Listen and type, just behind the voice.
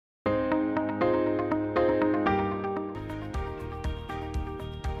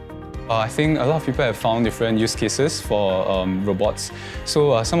I think a lot of people have found different use cases for robots.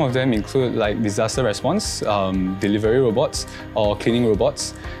 So some of them include like disaster response, delivery robots, or cleaning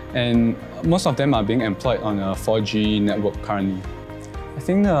robots. And most of them are being employed on a 4G network currently. I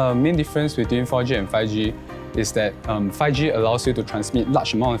think the main difference between 4G and 5G is that 5G allows you to transmit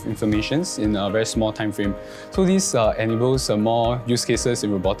large amount of information in a very small time frame. So this enables more use cases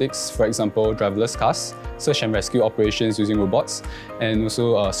in robotics, for example, driverless cars, search and rescue operations using robots, and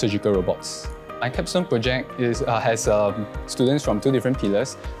also surgical robots. My capstone project has students from two different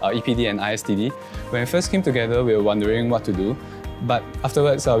pillars, EPD and ISTD. When we first came together, we were wondering what to do. But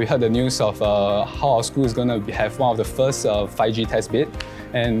afterwards, we heard the news of how our school is going to have one of the first 5G test bed.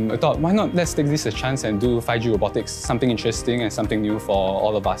 And I thought, why not let's take this a chance and do 5G robotics, something interesting and something new for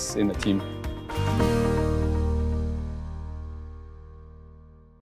all of us in the team.